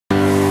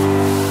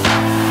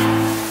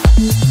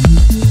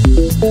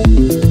Hello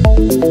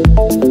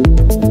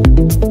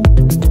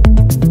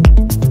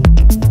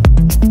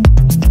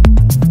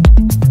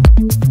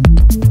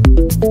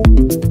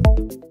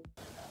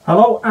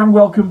and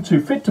welcome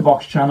to Fit to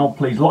Box channel.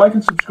 Please like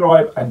and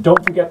subscribe and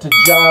don't forget to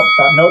jab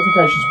that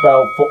notifications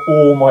bell for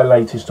all my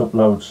latest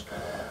uploads.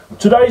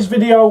 Today's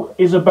video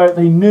is about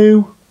the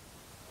new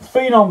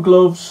Phenom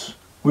gloves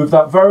with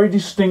that very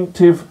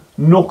distinctive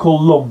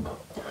knuckle lump.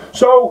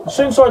 So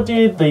since I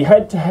did the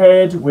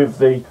head-to-head with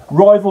the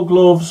rival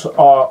gloves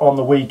on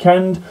the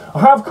weekend, I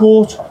have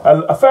caught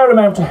a fair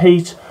amount of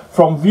heat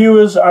from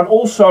viewers and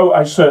also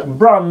a certain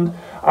brand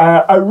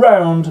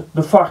around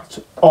the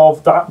fact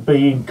of that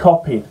being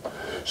copied.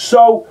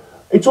 So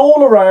it's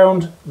all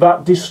around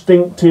that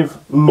distinctive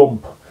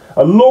lump.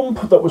 A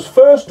lump that was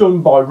first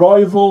done by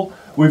rival.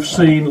 We've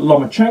seen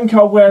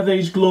Lomachenko wear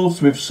these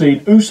gloves, we've seen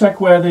Usyk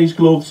wear these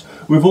gloves,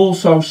 we've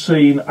also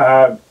seen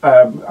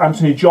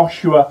Anthony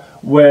Joshua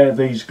wear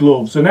these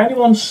gloves. And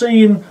anyone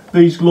seeing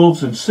these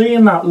gloves and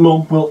seeing that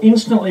lump will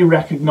instantly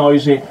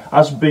recognise it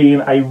as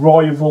being a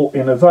rival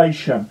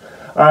innovation.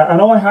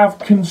 And I have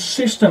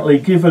consistently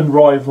given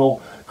rival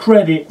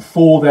credit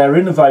for their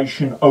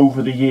innovation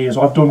over the years.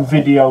 I've done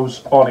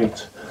videos on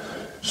it.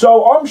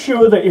 So I'm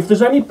sure that if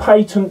there's any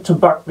patent to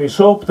back this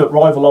up, that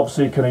rival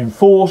obviously can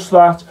enforce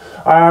that.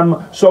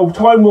 So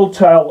time will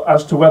tell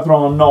as to whether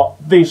or not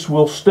this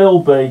will still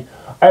be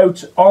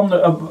out on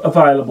the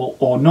available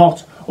or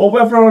not, or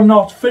whether or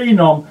not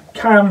Phenom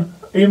can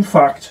in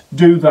fact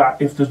do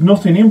that if there's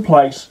nothing in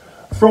place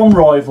from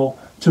rival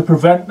to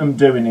prevent them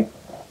doing it.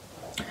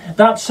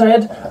 That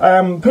said,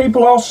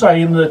 people are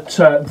saying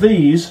that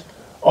these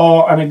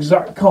are an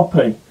exact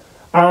copy,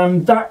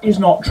 and that is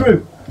not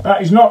true.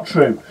 That is not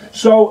true.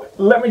 So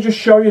let me just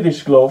show you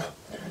this glove.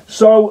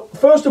 So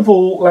first of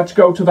all, let's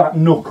go to that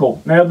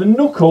knuckle. Now the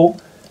knuckle,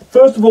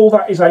 first of all,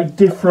 that is a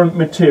different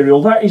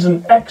material. That is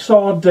an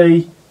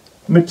XRD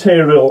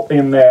material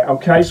in there,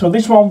 okay? So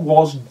this one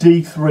was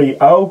D30.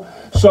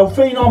 So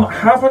Phenom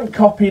haven't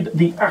copied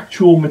the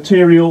actual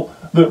material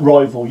that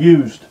rival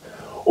used.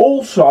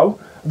 Also,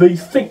 the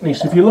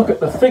thickness, if you look at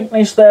the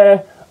thickness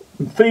there,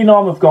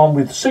 Phenom have gone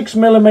with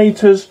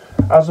 6mm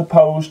as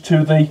opposed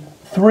to the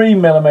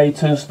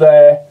 3mm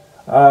there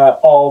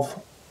of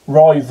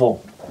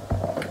rival.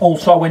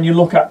 Also, when you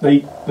look at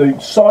the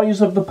size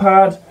of the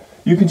pad,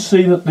 you can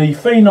see that the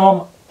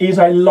Phenom is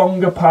a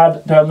longer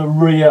pad down the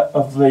rear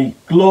of the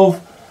glove,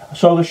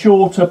 so the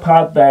shorter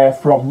pad there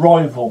from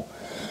rival.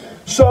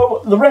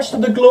 So the rest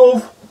of the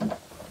glove,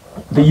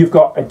 you've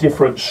got a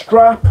different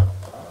strap,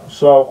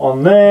 so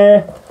on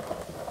there,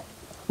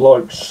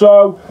 like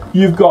so.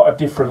 You've got a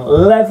different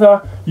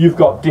leather, you've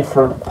got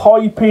different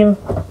piping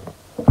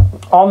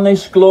on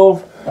this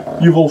glove,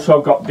 you've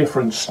also got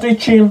different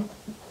stitching,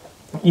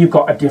 you've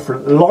got a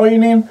different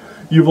lining,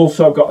 you've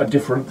also got a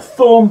different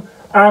thumb,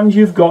 and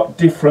you've got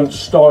different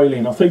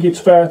styling. I think it's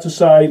fair to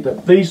say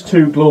that these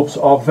two gloves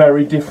are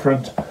very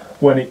different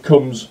when it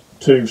comes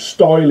to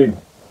styling.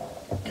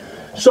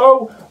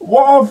 So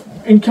what I've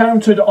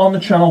encountered on the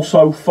channel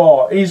so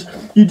far is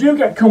you do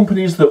get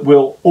companies that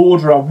will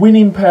order a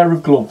winning pair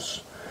of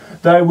gloves.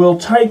 They will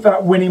take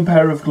that winning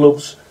pair of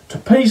gloves to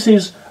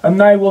pieces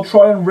and they will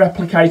try and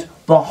replicate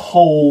the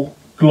whole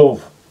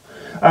glove.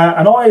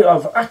 And I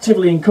have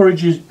actively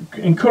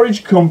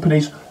encouraged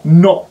companies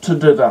not to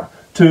do that,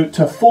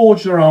 to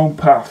forge their own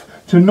path,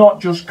 to not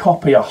just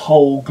copy a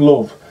whole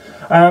glove.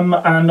 And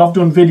I've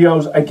done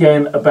videos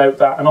again about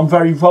that, and I'm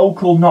very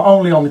vocal not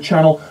only on the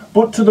channel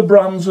but to the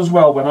brands as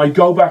well when I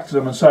go back to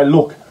them and say,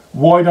 look,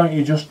 why don't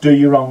you just do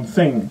your own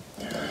thing?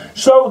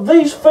 So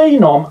these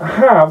Phenom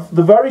have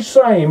the very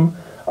same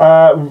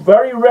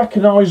very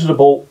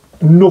recognisable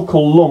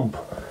knuckle lump,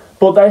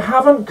 but they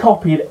haven't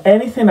copied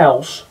anything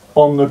else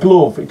on the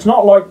glove. It's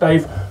not like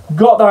they've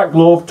got that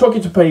glove, took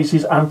it to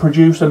pieces and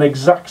produced an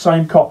exact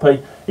same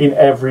copy in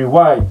every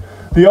way.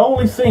 The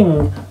only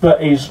thing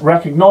that is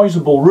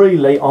recognisable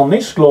really on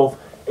this glove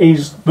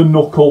is the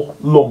knuckle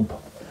lump.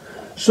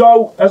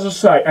 So as I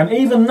say, and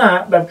even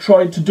that they've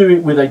tried to do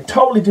it with a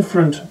totally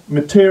different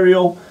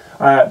material,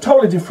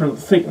 totally different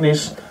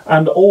thickness,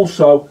 and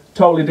also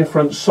totally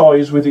different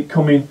size, with it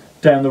coming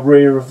down the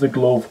rear of the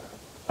glove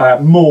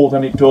more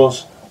than it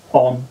does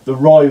on the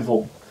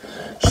rival.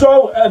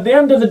 So at the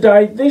end of the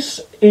day, this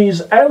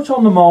is out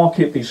on the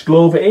market, this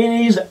glove. It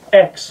is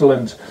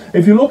excellent.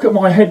 If you look at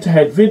my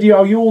head-to-head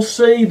video, you will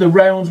see the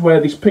rounds where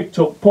this picked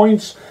up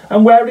points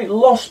and where it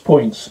lost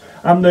points,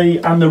 and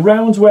the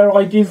rounds where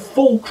I give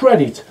full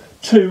credit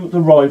to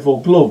the rival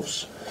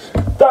gloves.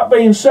 That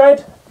being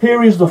said,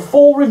 here is the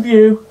full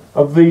review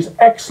of these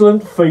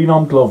excellent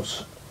Phenom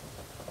gloves.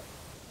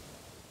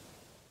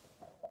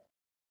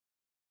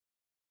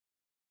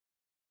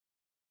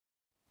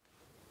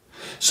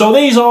 So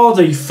these are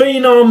the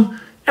Phenom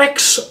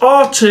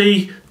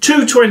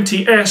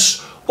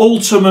Xrt-220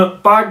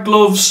 Ultimate Bag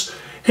Gloves.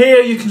 Here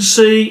you can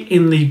see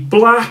in the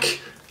black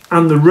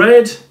and the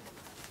red,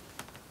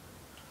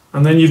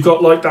 and then you've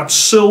got like that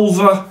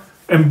silver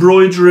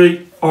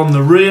embroidery on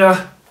the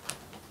rear,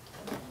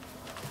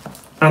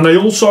 and they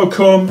also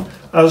come,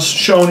 as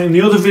shown in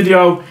the other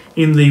video,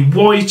 in the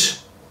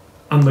white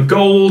and the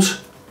gold,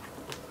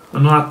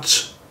 and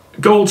that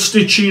gold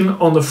stitching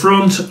on the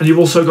front, and you've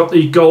also got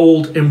the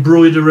gold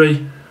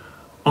embroidery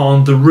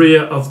on the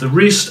rear of the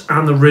wrist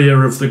and the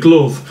rear of the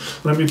glove.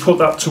 Let me put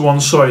that to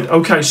one side.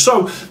 Okay,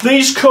 so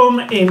these come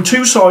in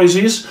two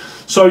sizes.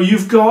 So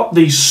you've got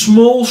the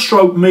small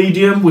stroke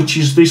medium, which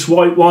is this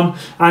white one,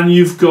 and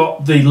you've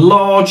got the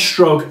large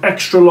stroke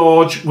extra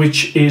large,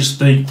 which is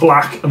the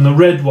black and the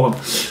red one.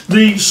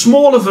 The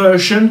smaller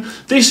version,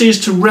 this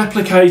is to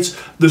replicate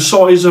the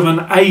size of an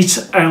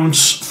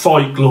 8-ounce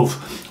fight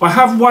glove. I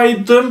have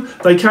weighed them.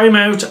 They came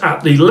out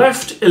at the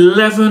left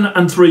 11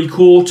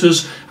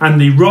 3/4 and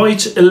the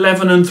right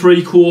 11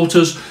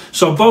 3/4.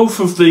 So both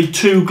of the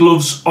two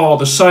gloves are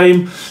the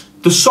same.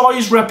 The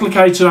size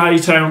replicates an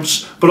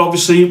 8-ounce, but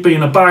obviously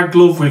being a bag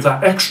glove with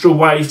that extra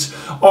weight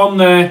on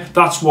there,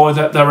 that's why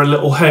they're a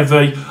little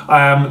heavy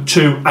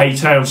to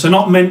 8-ounce. They're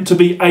not meant to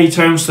be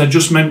 8-ounce, they're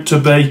just meant to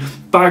be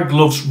bag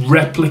gloves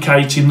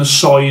replicating the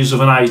size of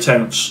an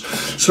 8-ounce.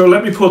 So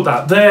let me put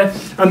that there.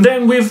 And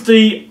then with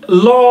the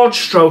large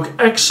stroke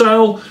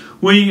XL,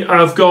 we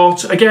have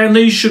got, again,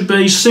 these should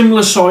be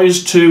similar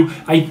size to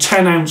a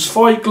 10-ounce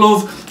fight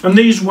glove, and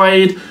these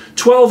weighed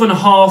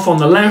 12.5 on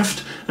the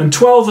left and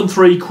 12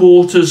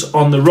 3/4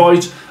 on the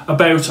right,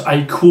 about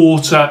a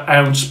 1/4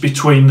 ounce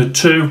between the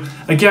two.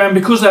 Again,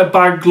 because they're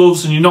bag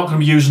gloves and you're not going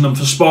to be using them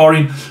for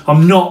sparring,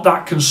 I'm not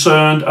that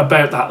concerned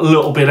about that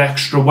little bit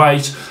extra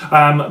weight,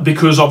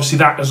 because obviously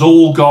that has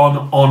all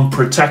gone on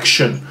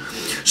protection.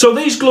 So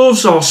these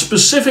gloves are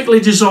specifically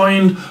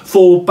designed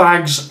for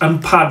bags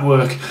and pad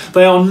work.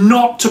 They are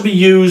not to be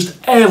used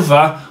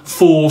ever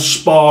for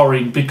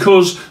sparring,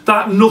 because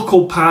that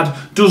knuckle pad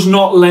does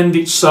not lend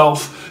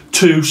itself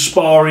to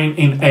sparring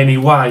in any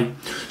way.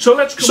 So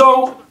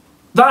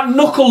that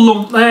knuckle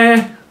lump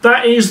there,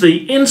 that is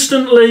the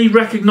instantly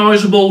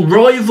recognisable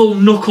rival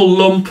knuckle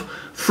lump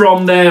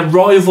from their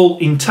rival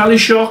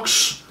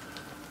IntelliShocks.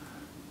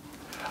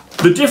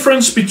 The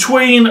difference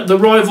between the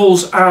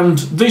rivals and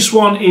this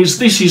one is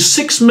this is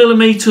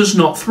 6mm,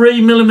 not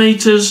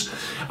 3mm,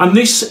 and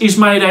this is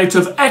made out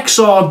of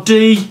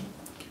XRD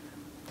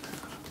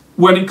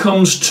when it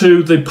comes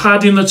to the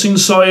padding that's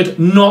inside,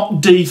 not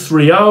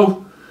D30.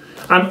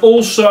 And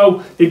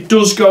also it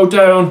does go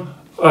down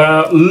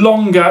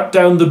longer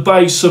down the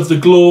base of the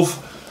glove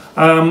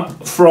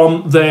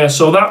from there.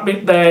 So that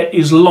bit there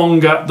is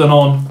longer than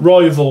on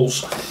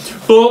rivals.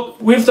 But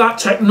with that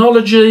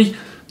technology,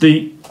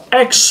 the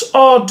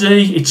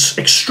XRD, it's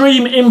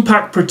extreme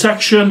impact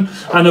protection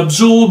and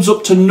absorbs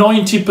up to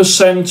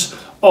 90%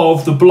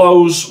 of the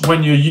blows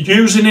when you're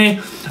using it.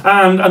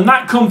 And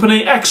that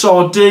company,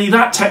 XRD,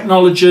 that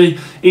technology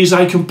is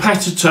a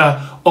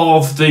competitor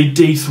of the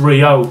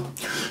D30.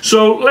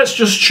 So let's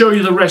just show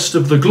you the rest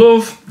of the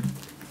glove.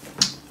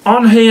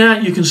 On here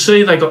you can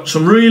see they got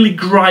some really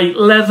great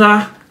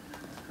leather,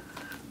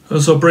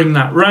 as I'll bring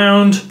that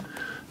round.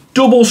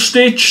 Double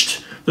stitched.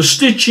 The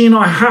stitching,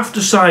 I have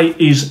to say,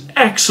 is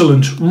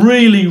excellent.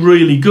 Really,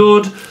 really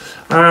good.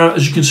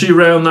 As you can see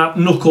around that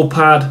knuckle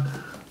pad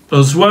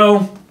as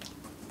well.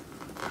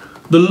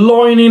 The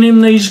lining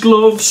in these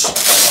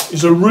gloves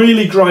is a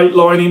really great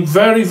lining.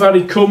 Very,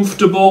 very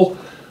comfortable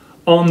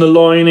on the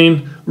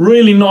lining.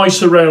 Really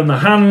nice around the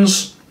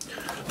hands.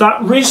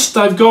 That wrist,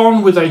 they've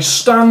gone with a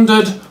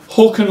standard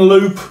hook and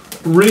loop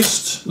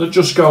wrist that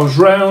just goes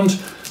round.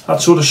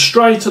 That's sort of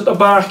straight at the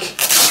back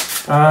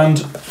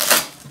and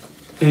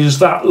is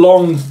that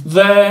long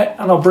there,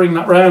 and I'll bring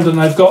that round, and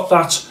they've got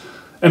that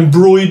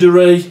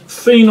embroidery,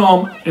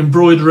 Phenom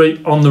embroidery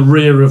on the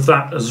rear of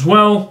that as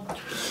well.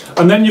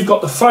 And then you've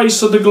got the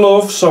face of the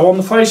glove. So on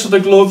the face of the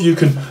glove you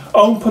can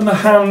open the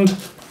hand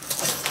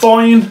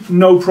fine,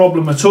 no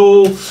problem at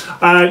all.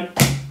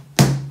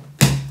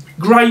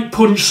 Great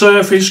punch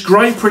surface,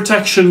 great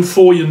protection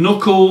for your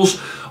knuckles.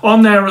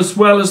 On there, as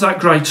well as that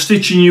great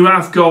stitching, you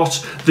have got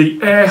the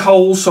air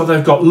holes. So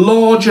they've got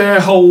large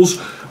air holes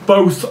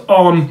both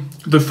on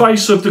the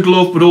face of the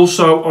glove but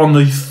also on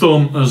the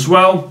thumb as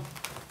well.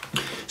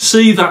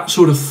 See that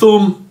sort of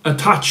thumb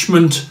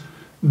attachment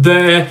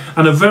there,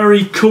 and a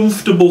very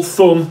comfortable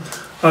thumb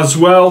as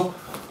well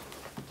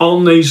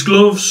on these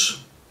gloves.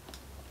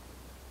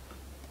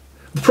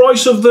 The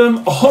price of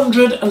them,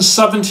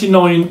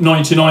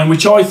 $179.99,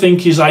 which I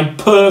think is a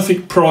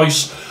perfect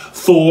price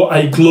for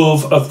a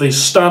glove of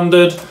this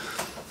standard.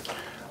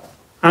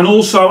 And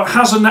also,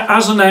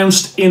 as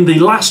announced in the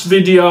last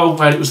video,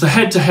 where it was the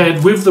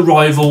head-to-head with the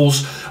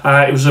rivals,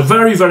 it was a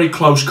very, very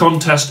close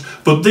contest,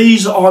 but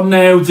these are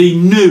now the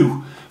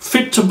new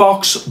Fit to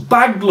Box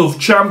bag glove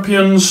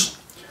champions.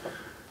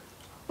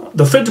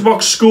 The Fit to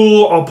Box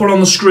score I'll put on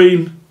the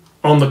screen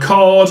on the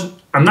card,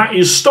 and that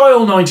is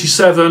Style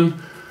 97,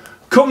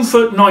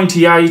 Comfort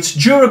 98,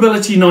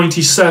 Durability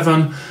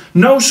 97,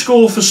 no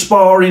score for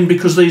sparring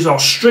because these are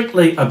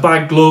strictly a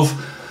bag glove.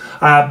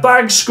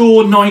 Bag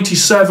score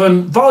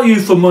 97, value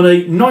for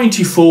money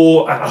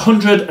 94 at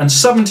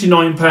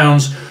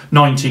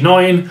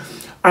 £179.99,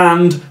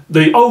 and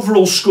the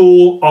overall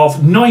score of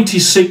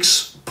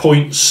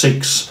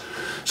 96.6.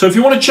 So if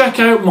you want to check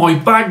out my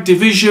bag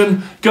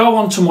division, go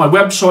onto my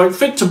website,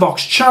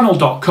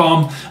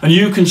 fit2boxchannel.com, and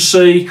you can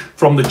see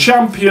from the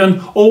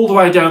champion all the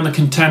way down the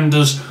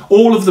contenders,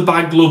 all of the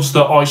bag gloves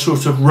that I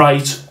sort of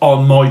rate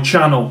on my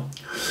channel.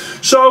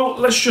 So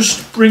let's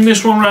just bring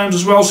this one around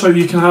as well so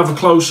you can have a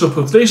close-up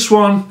of this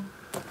one.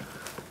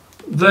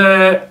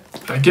 There,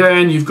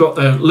 again, you've got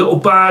the little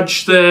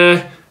badge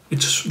there.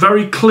 It's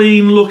very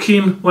clean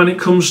looking when it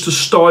comes to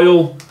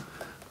style.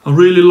 I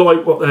really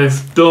like what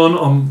they've done.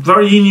 I'm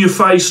very in your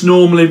face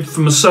normally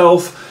for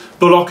myself,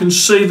 but I can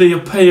see the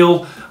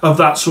appeal of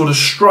that sort of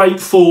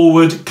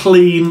straightforward,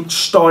 clean,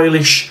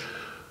 stylish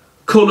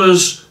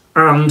colours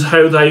and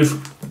how they've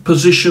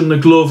positioned the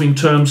glove in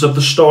terms of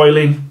the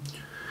styling.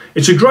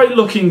 It's a great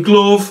looking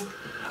glove.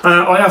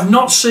 I have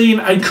not seen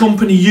a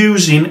company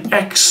using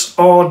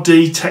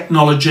XRD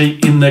technology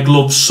in their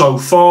gloves so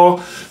far.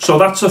 So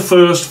that's a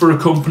first for a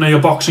company, a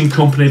boxing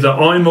company that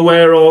I'm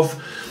aware of.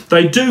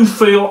 They do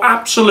feel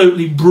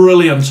absolutely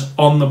brilliant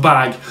on the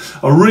bag.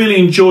 I really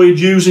enjoyed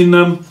using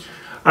them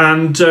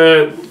and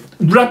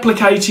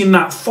replicating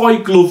that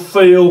fight glove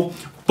feel,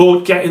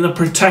 but getting the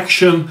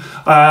protection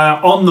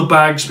on the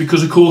bags,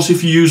 because of course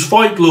if you use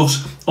fight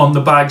gloves on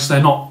the bags,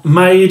 they're not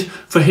made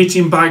for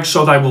hitting bags,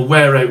 so they will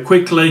wear out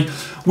quickly.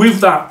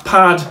 With that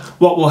pad,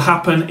 what will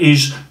happen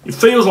is it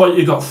feels like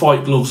you've got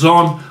fight gloves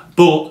on,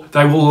 but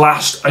they will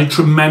last a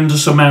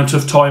tremendous amount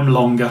of time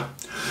longer.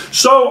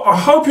 So I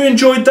hope you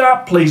enjoyed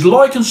that. Please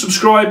like and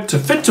subscribe to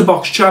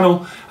Fit2Box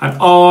channel, and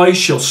I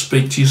shall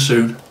speak to you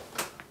soon.